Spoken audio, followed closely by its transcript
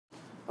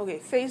Okay,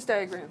 phase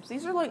diagrams.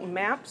 These are like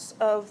maps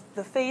of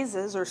the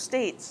phases or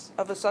states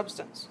of a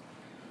substance.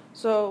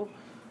 So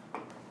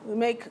we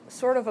make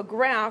sort of a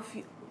graph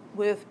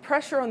with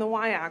pressure on the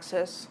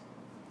y-axis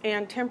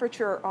and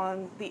temperature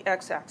on the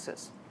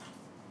x-axis.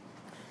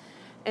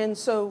 And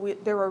so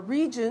there are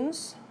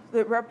regions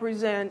that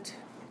represent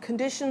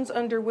conditions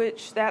under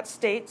which that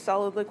state,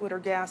 solid, liquid, or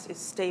gas, is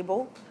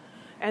stable.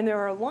 And there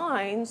are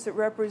lines that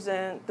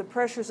represent the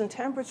pressures and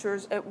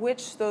temperatures at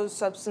which those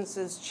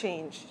substances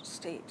change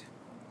state.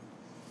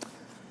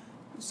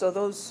 So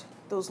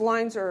those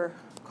lines are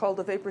called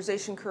the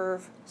vaporization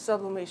curve,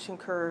 sublimation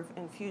curve,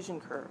 and fusion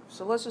curve.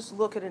 So let's just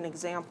look at an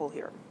example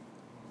here.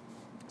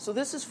 So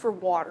this is for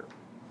water.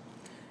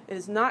 It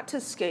is not to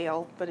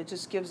scale, but it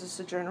just gives us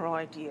a general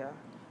idea.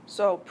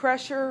 So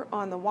pressure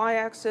on the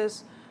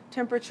y-axis,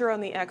 temperature on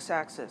the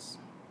x-axis.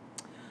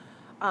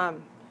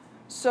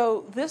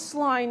 So this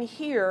line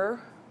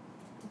here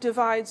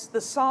divides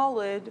the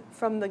solid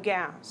from the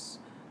gas.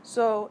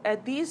 So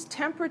at these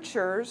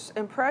temperatures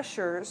and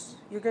pressures,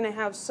 you're going to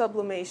have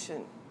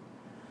sublimation.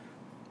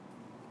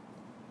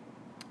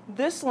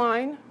 This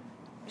line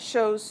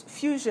shows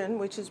fusion,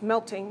 which is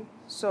melting,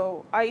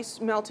 so ice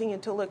melting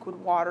into liquid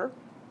water.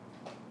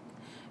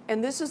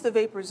 And this is the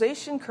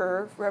vaporization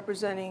curve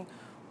representing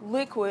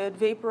liquid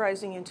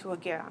vaporizing into a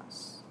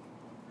gas.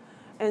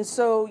 And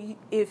so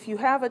if you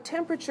have a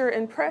temperature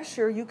and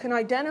pressure, you can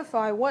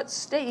identify what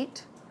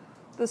state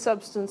the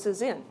substance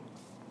is in.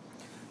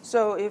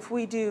 So if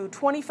we do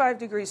 25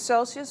 degrees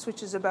Celsius,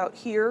 which is about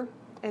here,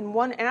 and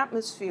 1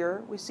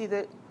 atmosphere, we see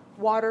that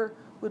water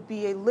would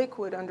be a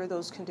liquid under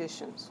those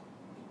conditions.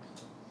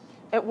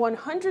 At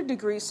 100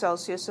 degrees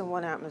Celsius and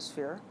 1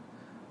 atmosphere,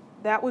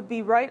 that would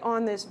be right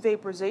on this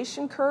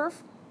vaporization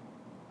curve.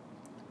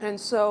 And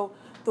so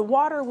the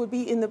water would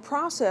be in the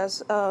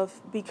process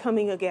of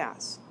becoming a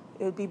gas.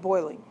 It would be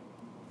boiling.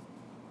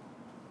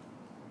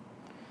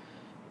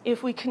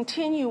 If we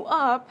continue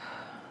up,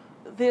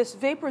 this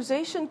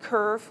vaporization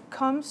curve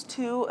comes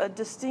to a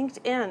distinct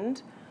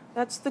end.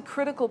 That's the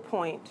critical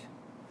point.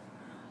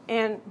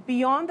 And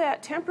beyond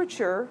that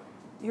temperature,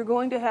 you're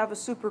going to have a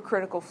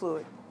supercritical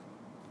fluid.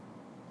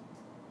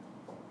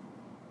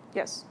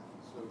 Yes?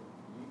 So you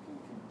can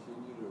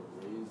continue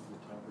to raise the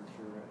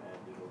temperature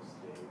and it'll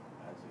stay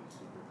as a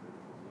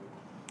supercritical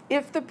fluid?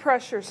 If the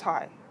pressure's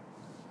high.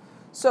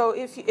 So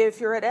if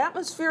you're at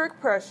atmospheric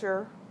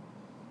pressure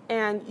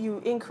and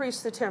you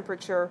increase the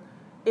temperature,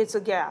 it's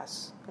a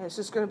gas. And it's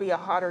just going to be a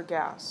hotter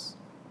gas.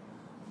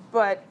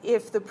 But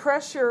if the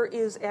pressure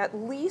is at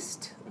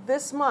least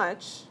this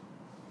much,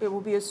 it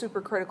will be a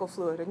supercritical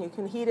fluid. And you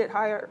can heat it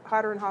higher,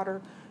 hotter and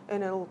hotter,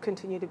 and it'll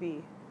continue to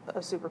be a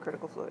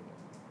supercritical fluid.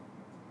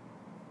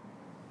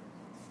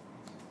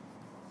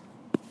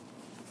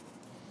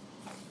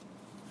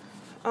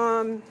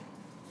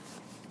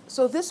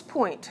 So this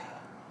point,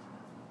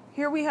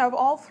 here we have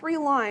all 3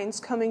 lines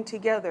coming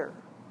together.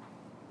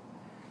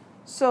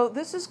 So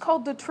this is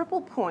called the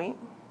triple point,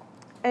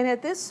 and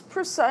at this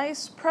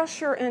precise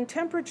pressure and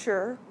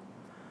temperature,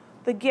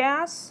 the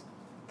gas,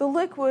 the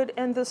liquid,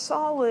 and the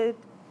solid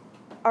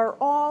are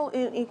all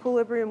in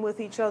equilibrium with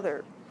each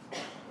other.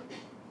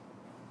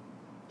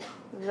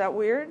 Is that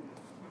weird?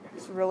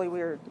 It's really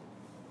weird.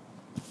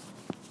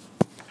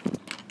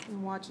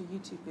 And watch a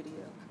YouTube video.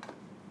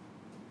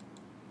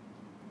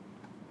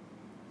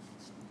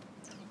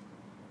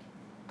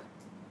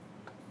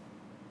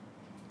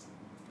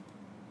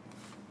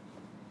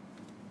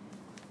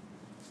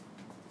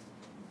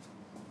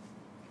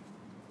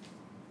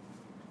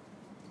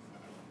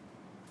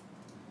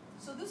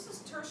 So this is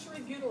tertiary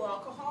butyl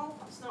alcohol.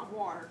 It's not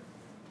water.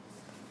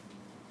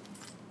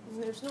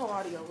 And there's no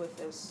audio with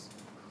this.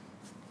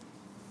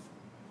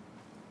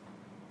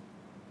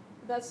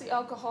 That's the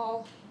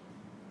alcohol.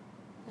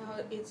 Now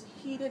it's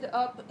heated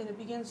up and it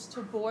begins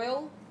to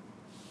boil.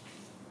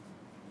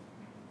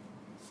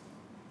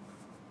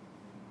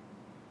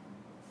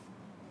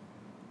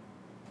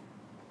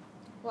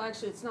 Well,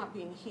 actually, it's not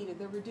being heated.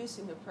 They're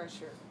reducing the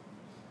pressure.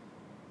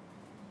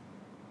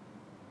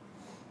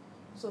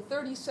 So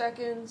 30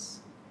 seconds.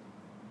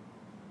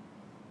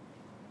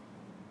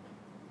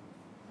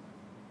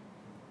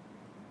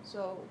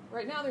 So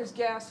right now there's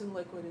gas and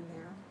liquid in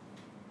there.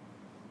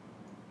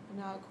 And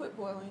now it quit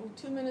boiling.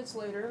 2 minutes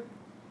later,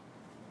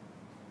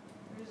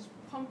 they're just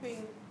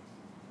pumping,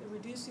 they're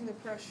reducing the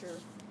pressure.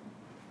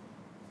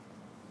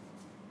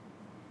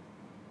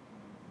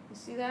 You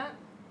see that?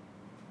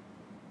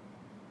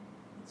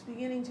 It's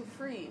beginning to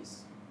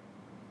freeze.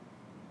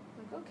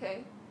 Like,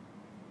 okay.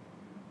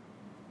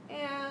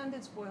 And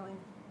it's boiling.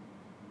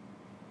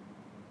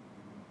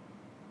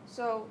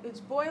 So it's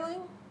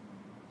boiling,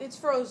 it's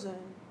frozen,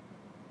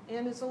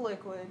 and it's a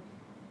liquid,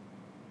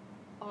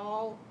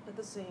 all at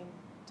the same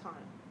time.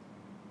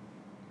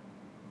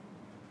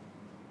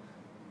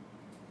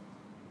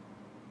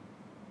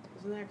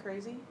 Isn't that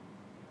crazy?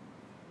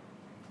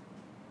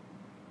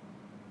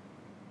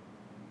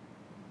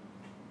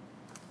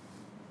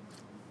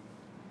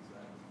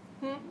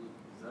 Is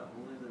that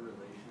only the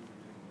relation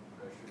between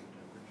pressure and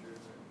temperature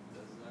that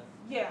does that?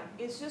 Yeah,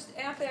 it's just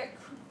at that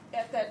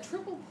at that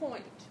triple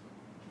point,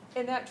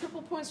 and that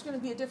triple point is going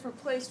to be a different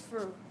place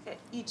for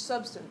each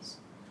substance.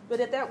 But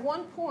at that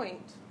one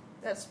point,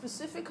 that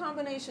specific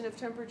combination of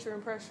temperature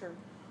and pressure,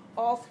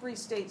 all three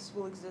states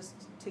will exist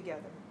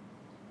together.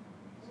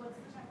 What's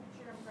the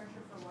temperature and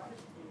pressure for water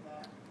to do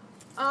that?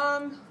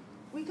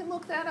 We can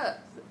look that up,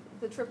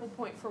 the triple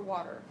point for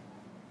water.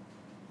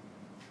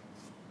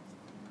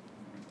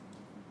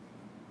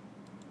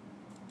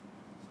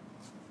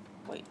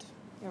 Wait,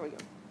 here we go.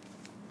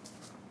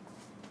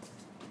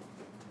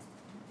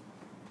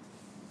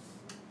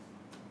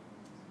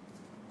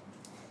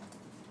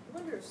 I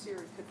wonder if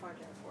Siri could find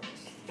that for us.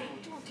 No,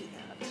 don't do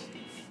that.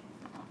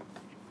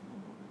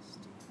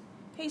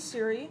 Hey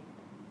Siri,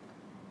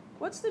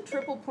 what's the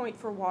triple point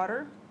for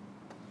water?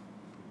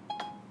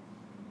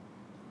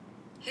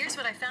 Here's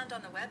what I found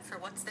on the web for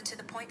what's the to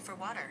the point for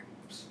water.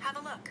 Have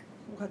a look.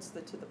 What's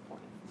the to the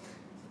point?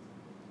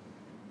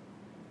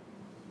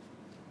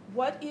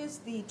 What is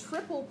the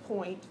triple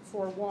point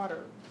for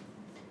water?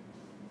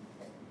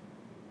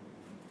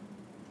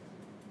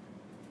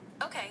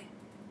 Okay,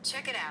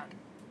 check it out.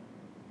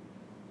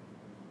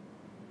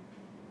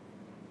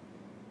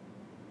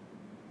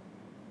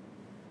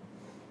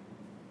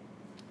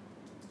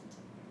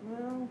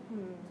 Well,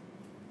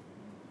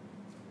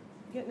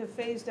 getting a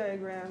phase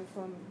diagram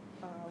from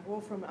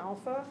Wolfram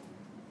Alpha,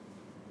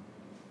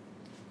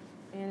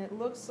 and it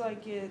looks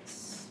like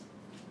it's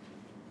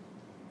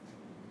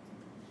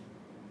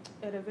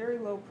at a very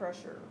low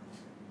pressure,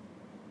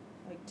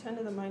 like 10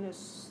 to the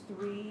minus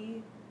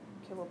 3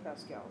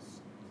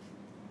 kilopascals,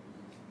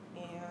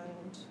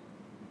 and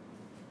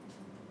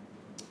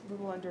a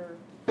little under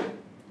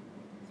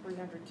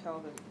 300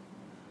 Kelvin.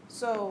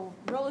 So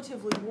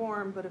relatively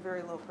warm, but a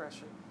very low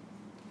pressure.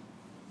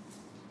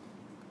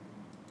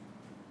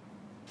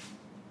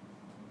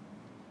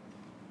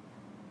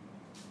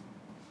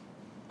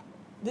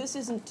 This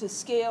isn't to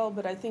scale,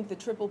 but I think the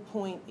triple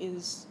point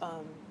is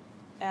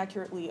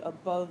accurately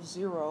above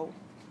 0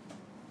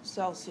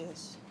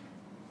 Celsius.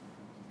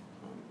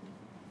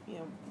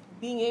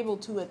 Being able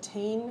to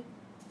attain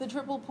the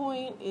triple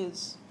point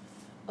is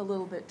a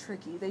little bit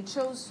tricky. They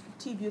chose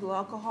T-butyl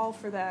alcohol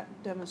for that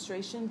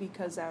demonstration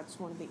because that's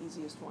one of the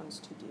easiest ones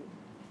to do.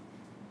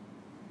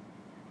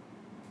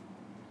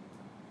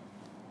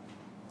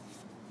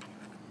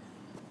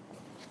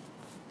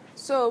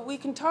 So we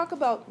can talk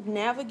about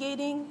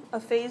navigating a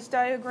phase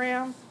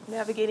diagram.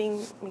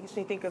 Navigating makes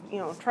me think of,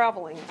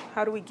 traveling.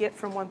 How do we get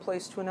from one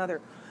place to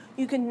another?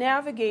 You can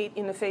navigate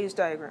in a phase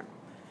diagram.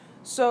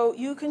 So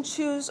you can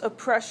choose a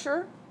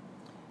pressure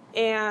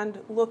and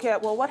look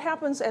at, well, what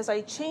happens as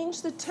I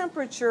change the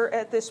temperature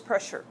at this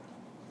pressure?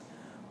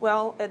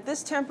 Well, at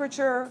this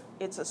temperature,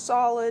 it's a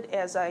solid.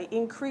 As I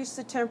increase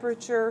the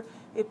temperature,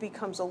 it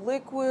becomes a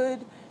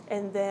liquid,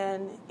 and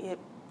then it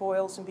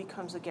boils and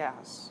becomes a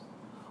gas.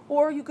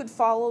 Or you could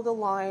follow the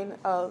line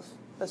of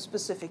a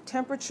specific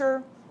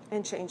temperature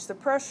and change the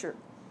pressure.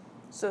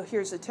 So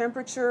here's the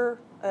temperature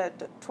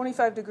at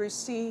 25 degrees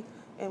C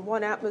and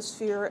 1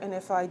 atmosphere, and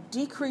if I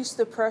decrease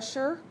the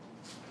pressure,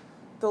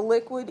 the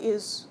liquid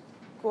is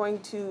going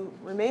to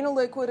remain a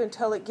liquid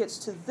until it gets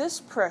to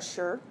this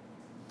pressure,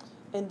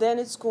 and then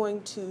it's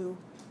going to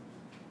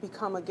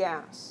become a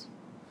gas.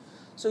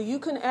 So you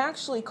can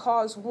actually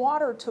cause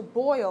water to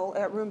boil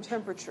at room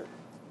temperature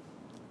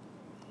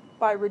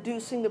by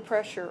reducing the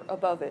pressure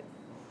above it.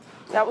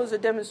 That was a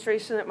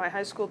demonstration that my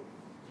high school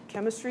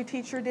chemistry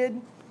teacher did.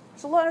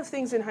 There's a lot of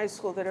things in high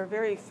school that are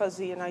very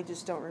fuzzy and I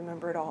just don't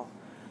remember it all.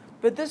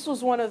 But this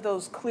was one of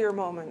those clear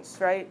moments,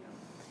 right?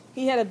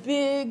 He had a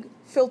big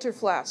filter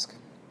flask,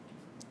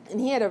 and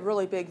he had a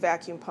really big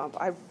vacuum pump.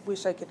 I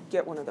wish I could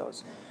get one of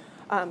those.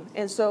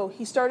 And so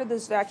he started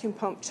this vacuum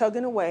pump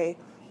chugging away,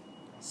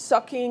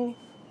 sucking,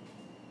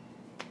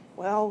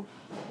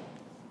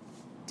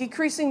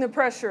 decreasing the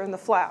pressure in the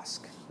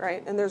flask,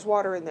 right? And there's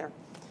water in there.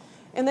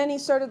 And then he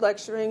started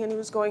lecturing, and he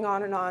was going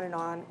on and on and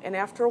on. And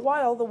after a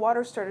while, the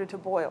water started to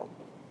boil.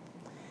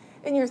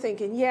 And you're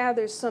thinking, yeah,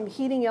 there's some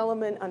heating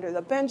element under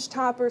the bench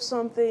top or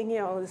something.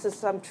 This is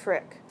some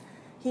trick.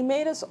 He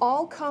made us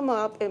all come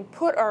up and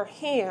put our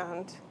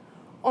hand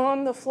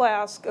on the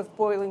flask of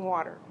boiling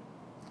water.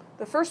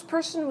 The first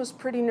person was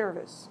pretty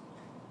nervous,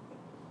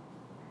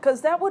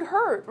 because that would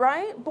hurt,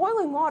 right?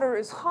 Boiling water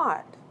is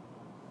hot.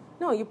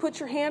 No, you put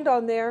your hand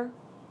on there,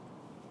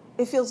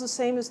 it feels the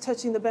same as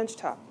touching the bench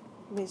top.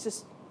 It's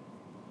just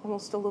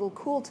almost a little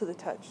cool to the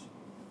touch.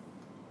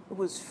 It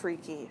was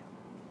freaky.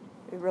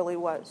 It really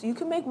was. You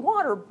can make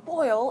water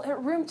boil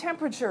at room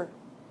temperature.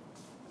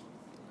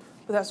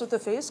 But that's what the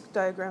phase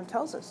diagram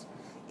tells us.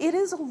 It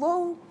is a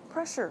low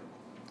pressure.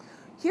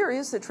 Here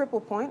is the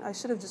triple point. I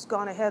should have just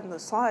gone ahead in the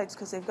slides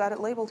because they've got it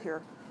labeled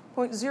here.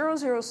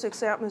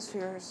 0.006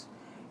 atmospheres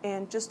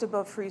and just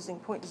above freezing,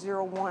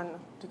 0.01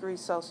 degrees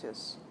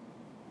Celsius.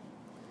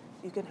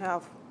 You can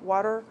have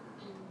water,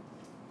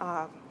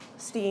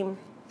 steam,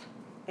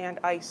 and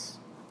ice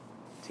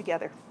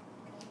together.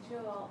 Can't you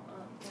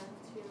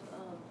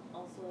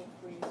also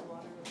freeze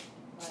water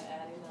by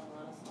adding a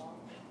lot of salt?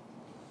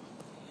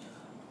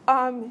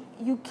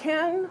 You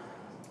can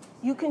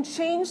You can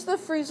change the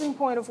freezing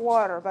point of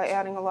water by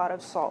adding a lot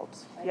of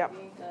salt. I Yep.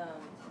 think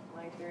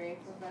my 3A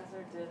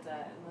professor did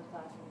that in the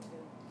classroom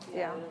too. He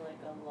Yeah. added like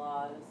a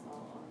lot of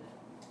salt on it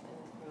and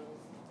it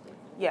froze. Like,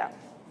 Yeah.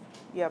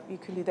 Yep, you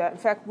can do that. In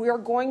fact, we are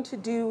going to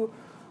do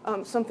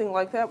something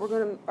like that.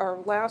 Our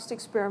last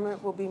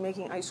experiment will be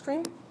making ice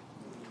cream.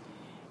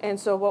 And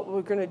so what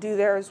we're going to do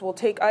there is we'll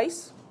take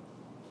ice,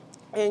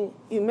 and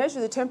you measure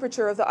the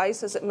temperature of the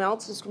ice as it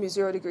melts. It's going to be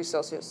 0 degrees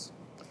Celsius.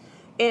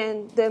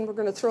 And then we're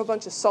going to throw a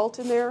bunch of salt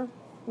in there,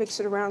 mix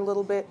it around a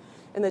little bit,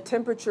 and the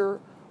temperature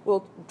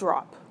will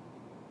drop.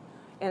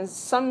 And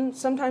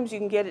sometimes you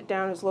can get it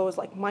down as low as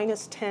like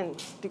minus 10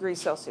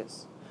 degrees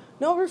Celsius.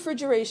 No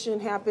refrigeration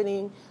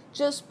happening,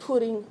 just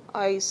putting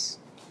ice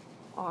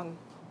on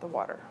the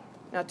water.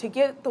 Now, to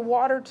get the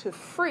water to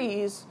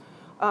freeze,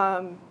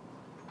 you're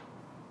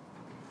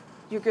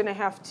going to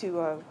have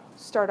to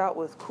start out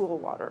with cool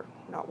water,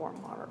 not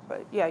warm water.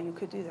 But yeah, you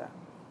could do that.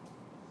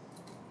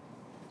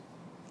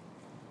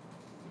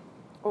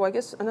 Oh, I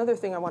guess another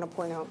thing I want to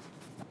point out.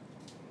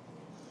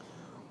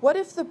 What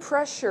if the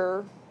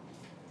pressure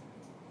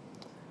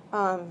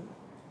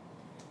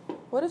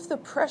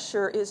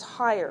is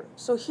higher?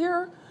 So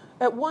here,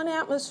 at 1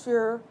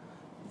 atmosphere,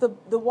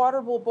 the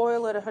water will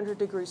boil at 100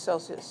 degrees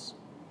Celsius.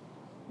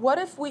 What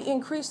if we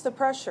increase the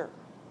pressure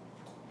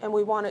and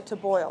we want it to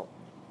boil?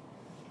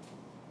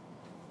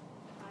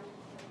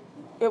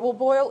 It will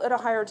boil at a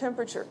higher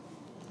temperature.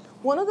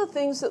 One of the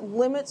things that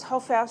limits how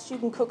fast you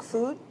can cook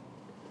food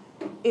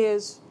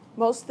is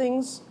most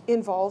things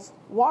involve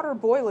water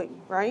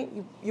boiling, right?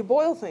 You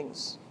boil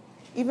things.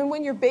 Even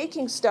when you're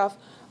baking stuff,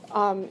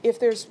 if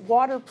there's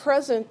water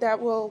present, that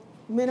will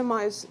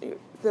minimize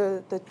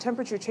the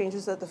temperature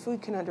changes that the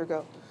food can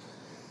undergo.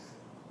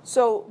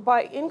 So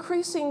by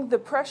increasing the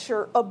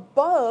pressure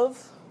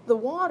above the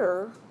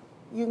water,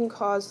 you can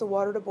cause the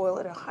water to boil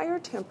at a higher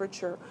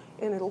temperature,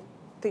 and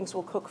things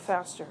will cook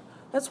faster.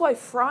 That's why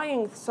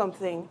frying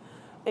something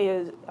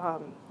is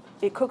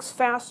it cooks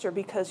faster,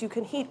 because you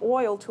can heat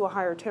oil to a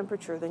higher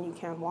temperature than you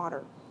can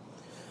water.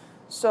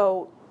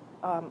 So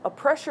a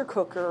pressure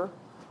cooker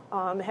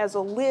has a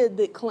lid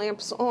that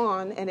clamps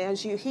on, and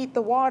as you heat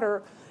the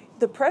water,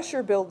 the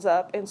pressure builds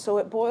up, and so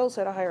it boils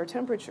at a higher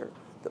temperature.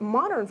 The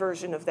modern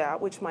version of that,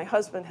 which my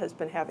husband has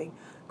been having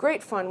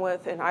great fun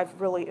with, and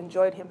I've really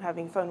enjoyed him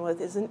having fun with,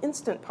 is an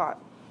Instant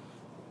Pot.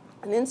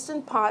 An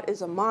Instant Pot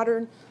is a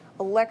modern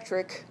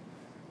electric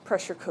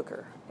pressure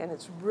cooker, and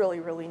it's really,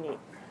 really neat.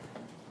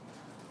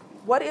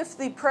 What if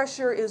the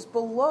pressure is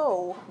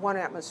below 1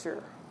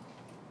 atmosphere?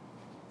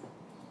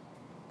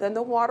 Then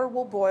the water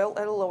will boil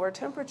at a lower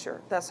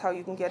temperature. That's how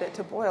you can get it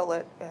to boil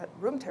at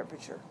room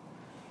temperature.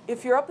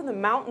 If you're up in the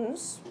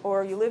mountains,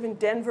 or you live in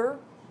Denver,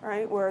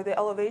 right, where the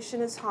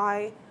elevation is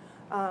high,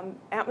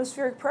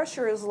 atmospheric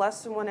pressure is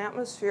less than 1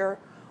 atmosphere,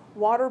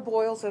 water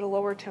boils at a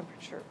lower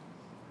temperature,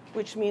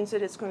 which means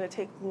that it's going to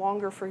take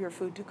longer for your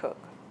food to cook.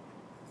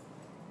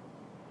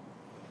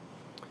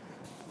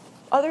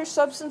 Other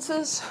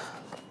substances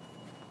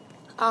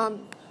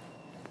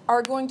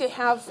are going to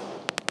have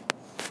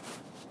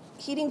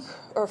heating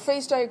or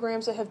phase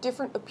diagrams that have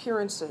different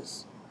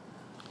appearances.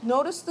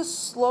 Notice the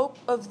slope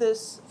of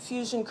this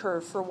fusion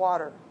curve for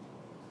water.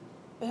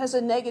 It has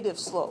a negative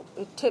slope.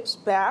 It tips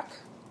back.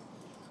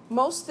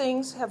 Most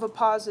things have a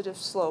positive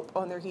slope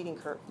on their heating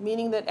curve,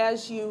 meaning that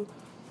as you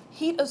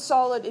heat a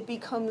solid, it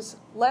becomes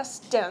less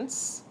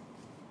dense,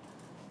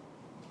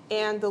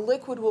 and the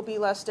liquid will be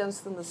less dense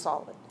than the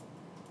solid.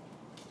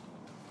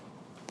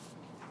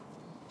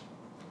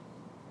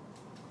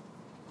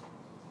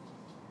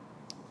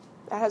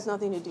 That has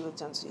nothing to do with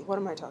density. What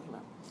am I talking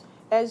about?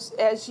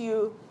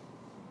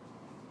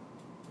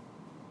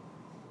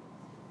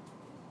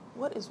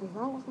 What is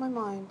wrong with my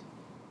mind?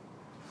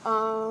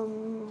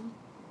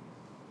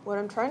 What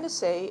I'm trying to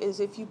say is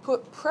if you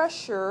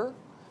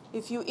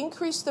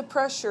increase the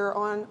pressure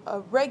on a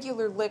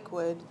regular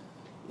liquid,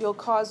 you'll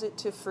cause it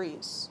to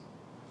freeze.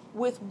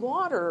 With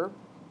water,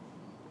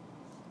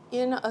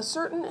 in a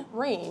certain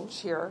range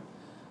here,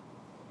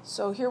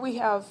 so here we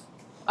have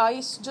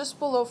ice just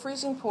below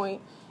freezing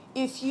point.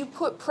 If you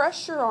put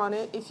pressure on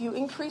it, if you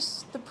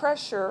increase the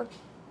pressure,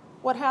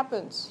 what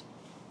happens?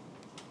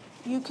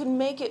 You can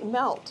make it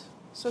melt.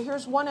 So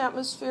here's 1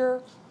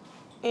 atmosphere,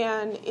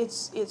 and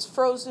it's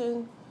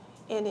frozen,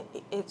 and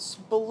it's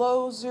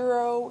below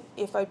 0.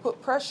 If I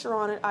put pressure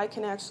on it, I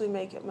can actually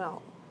make it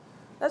melt.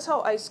 That's how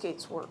ice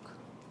skates work.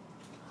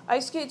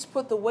 Ice skates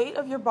put the weight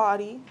of your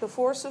body, the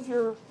force of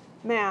your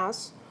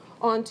mass,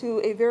 onto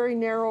a very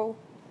narrow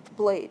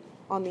blade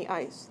on the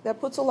ice.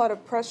 That puts a lot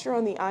of pressure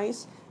on the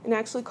ice and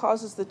actually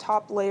causes the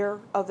top layer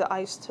of the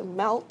ice to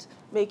melt,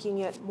 making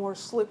it more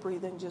slippery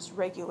than just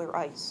regular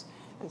ice.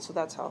 And so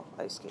that's how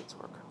ice skates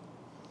work.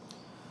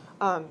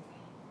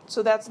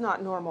 So that's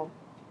not normal.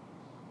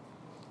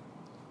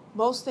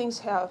 Most things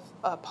have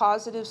a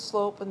positive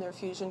slope in their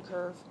fusion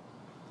curve.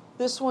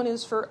 This one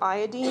is for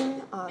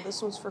iodine.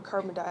 This one's for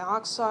carbon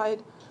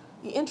dioxide.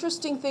 The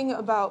interesting thing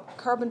about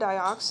carbon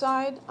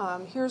dioxide,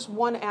 here's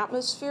 1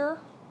 atmosphere.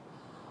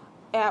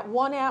 At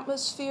 1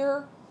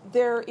 atmosphere,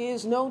 there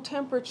is no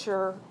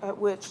temperature at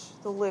which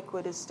the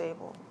liquid is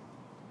stable.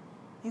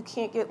 You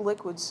can't get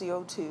liquid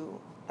CO2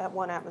 at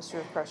 1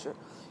 atmosphere of pressure.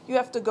 You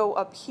have to go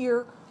up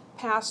here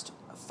past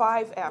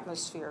 5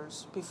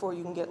 atmospheres before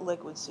you can get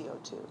liquid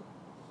CO2.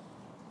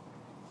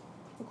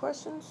 Any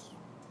questions?